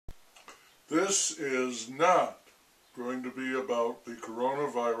This is not going to be about the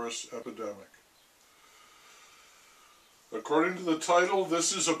coronavirus epidemic. According to the title,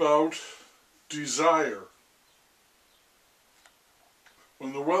 this is about desire.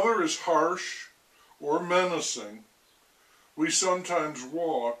 When the weather is harsh or menacing, we sometimes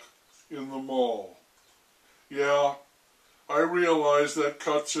walk in the mall. Yeah, I realize that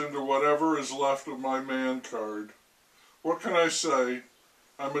cuts into whatever is left of my man card. What can I say?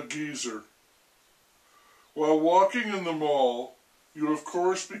 I'm a geezer. While walking in the mall, you of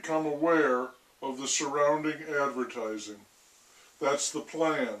course become aware of the surrounding advertising. That's the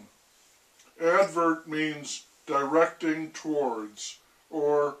plan. Advert means directing towards,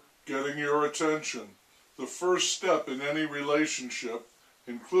 or getting your attention, the first step in any relationship,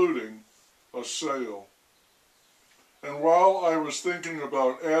 including a sale. And while I was thinking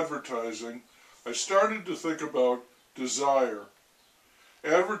about advertising, I started to think about desire.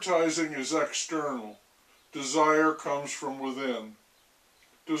 Advertising is external. Desire comes from within.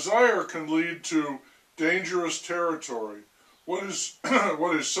 Desire can lead to dangerous territory, what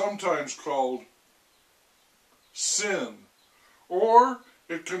is sometimes called sin, or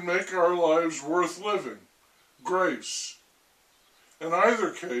it can make our lives worth living, grace. In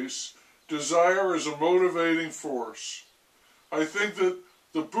either case, desire is a motivating force. I think that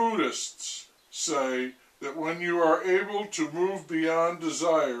the Buddhists say that when you are able to move beyond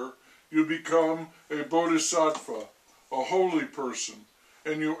desire, you become a bodhisattva, a holy person,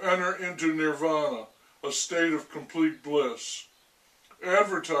 and you enter into nirvana, a state of complete bliss.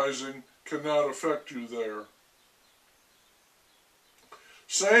 Advertising cannot affect you there.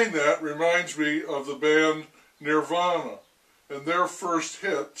 Saying that reminds me of the band Nirvana and their first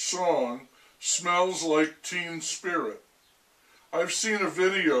hit song, Smells Like Teen Spirit. I've seen a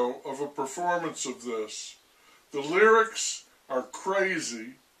video of a performance of this. The lyrics are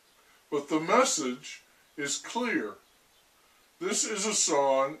crazy, but the message is clear. This is a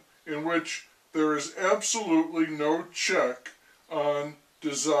song in which there is absolutely no check on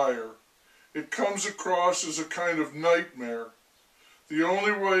desire. It comes across as a kind of nightmare. The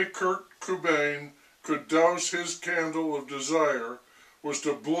only way Kurt Cobain could douse his candle of desire was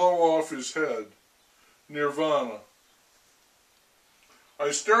to blow off his head. Nirvana.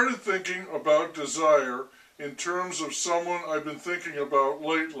 I started thinking about desire in terms of someone I've been thinking about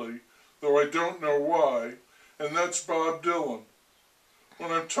lately, though I don't know why, and that's Bob Dylan.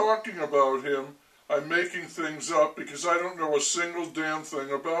 When I'm talking about him, I'm making things up because I don't know a single damn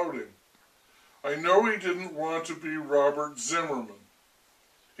thing about him. I know he didn't want to be Robert Zimmerman.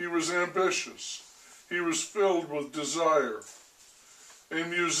 He was ambitious. He was filled with desire. A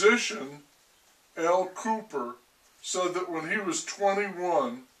musician, Al Cooper, said that when he was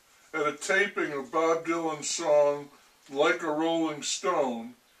 21, at a taping of Bob Dylan's song, Like a Rolling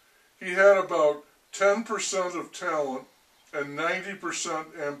Stone, he had about 10% of talent and 90%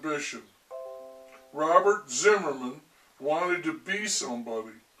 ambition. Robert Zimmerman wanted to be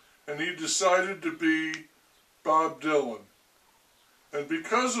somebody, and he decided to be Bob Dylan. And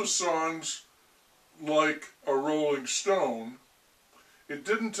because of songs like A Rolling Stone, it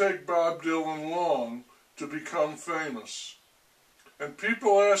didn't take Bob Dylan long to become famous. And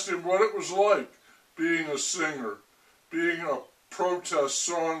people asked him what it was like being a singer, being a protest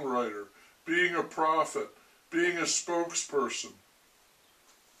songwriter, being a prophet, being a spokesperson.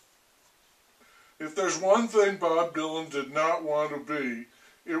 If there's one thing Bob Dylan did not want to be,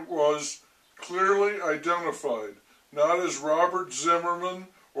 it was clearly identified, not as Robert Zimmerman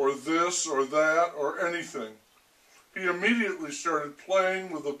or this or that or anything. He immediately started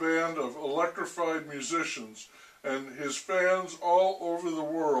playing with a band of electrified musicians, and his fans all over the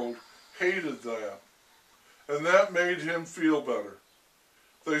world hated that. And that made him feel better.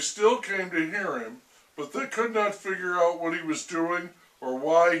 They still came to hear him, but they could not figure out what he was doing or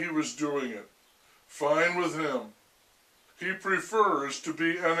why he was doing it. Fine with him. He prefers to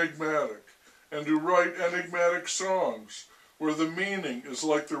be enigmatic and to write enigmatic songs where the meaning is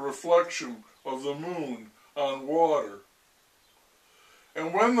like the reflection of the moon on water.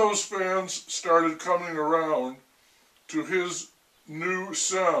 And when those fans started coming around to his new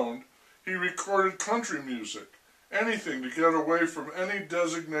sound, he recorded country music, anything to get away from any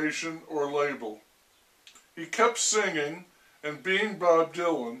designation or label. He kept singing and being Bob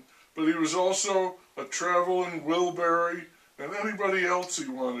Dylan, but he was also a traveling Wilbury and anybody else he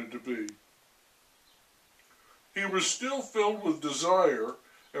wanted to be. He was still filled with desire,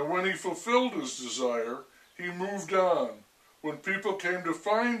 and when he fulfilled his desire, he moved on. When people came to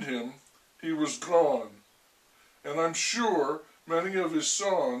find him, he was gone. And I'm sure many of his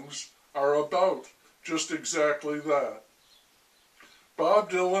songs are about just exactly that.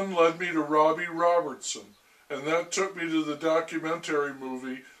 Bob Dylan led me to Robbie Robertson, and that took me to the documentary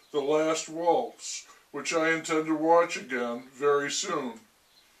movie The Last Waltz, which I intend to watch again very soon.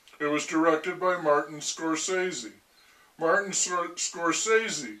 It was directed by Martin Scorsese. Martin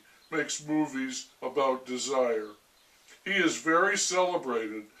Scorsese makes movies about desire. He is very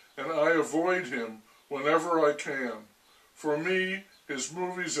celebrated, and I avoid him whenever I can. For me, his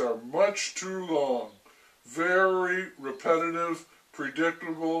movies are much too long, very repetitive,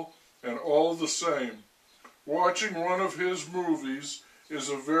 predictable, and all the same. Watching one of his movies is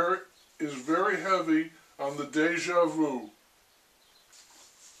very heavy on the déjà vu.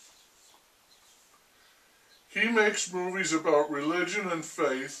 He makes movies about religion and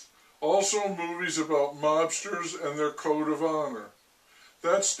faith, also movies about mobsters and their code of honor.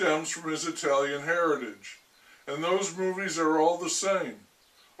 That stems from his Italian heritage. And those movies are all the same.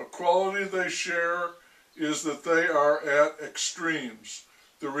 A quality they share is that they are at extremes.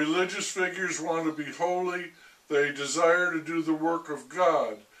 The religious figures want to be holy, they desire to do the work of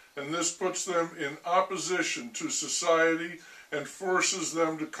God, and this puts them in opposition to society and forces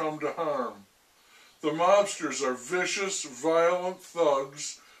them to come to harm. The mobsters are vicious, violent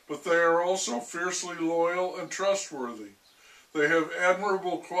thugs, but they are also fiercely loyal and trustworthy. They have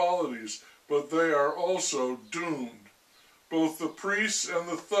admirable qualities, but they are also doomed. Both the priests and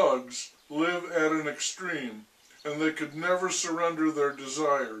the thugs live at an extreme, and they could never surrender their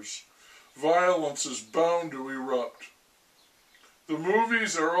desires. Violence is bound to erupt. The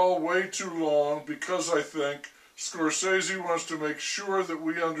movies are all way too long because I think Scorsese wants to make sure that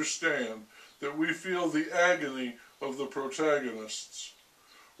we understand, that we feel the agony of the protagonists.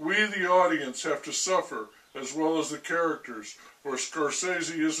 We, the audience, have to suffer as well as the characters, or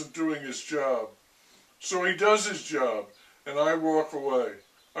Scorsese isn't doing his job. So he does his job, and I walk away.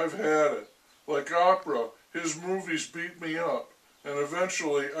 I've had it. Like opera, his movies beat me up, and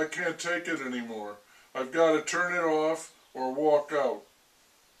eventually I can't take it anymore. I've got to turn it off or walk out.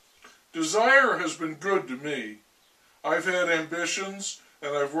 Desire has been good to me. I've had ambitions,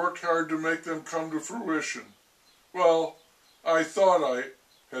 and I've worked hard to make them come to fruition. Well, I thought I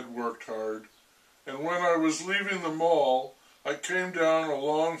had worked hard, and when I was leaving the mall, I came down a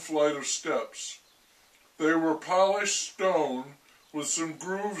long flight of steps. They were polished stone with some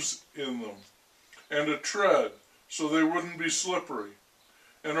grooves in them, and a tread so they wouldn't be slippery.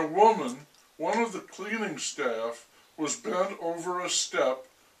 And a woman, one of the cleaning staff, was bent over a step,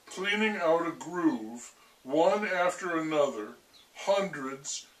 cleaning out a groove, one after another,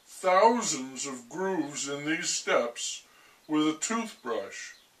 hundreds, thousands of grooves in these steps, with a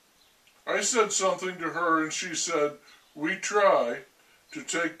toothbrush. I said something to her, and she said, "We try to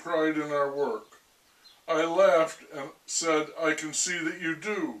take pride in our work." I laughed and said, "I can see that you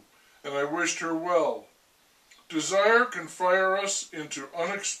do," and I wished her well. Desire can fire us into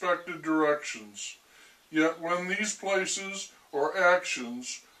unexpected directions, yet when these places or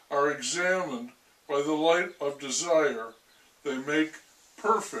actions are examined by the light of desire, they make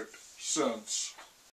perfect sense.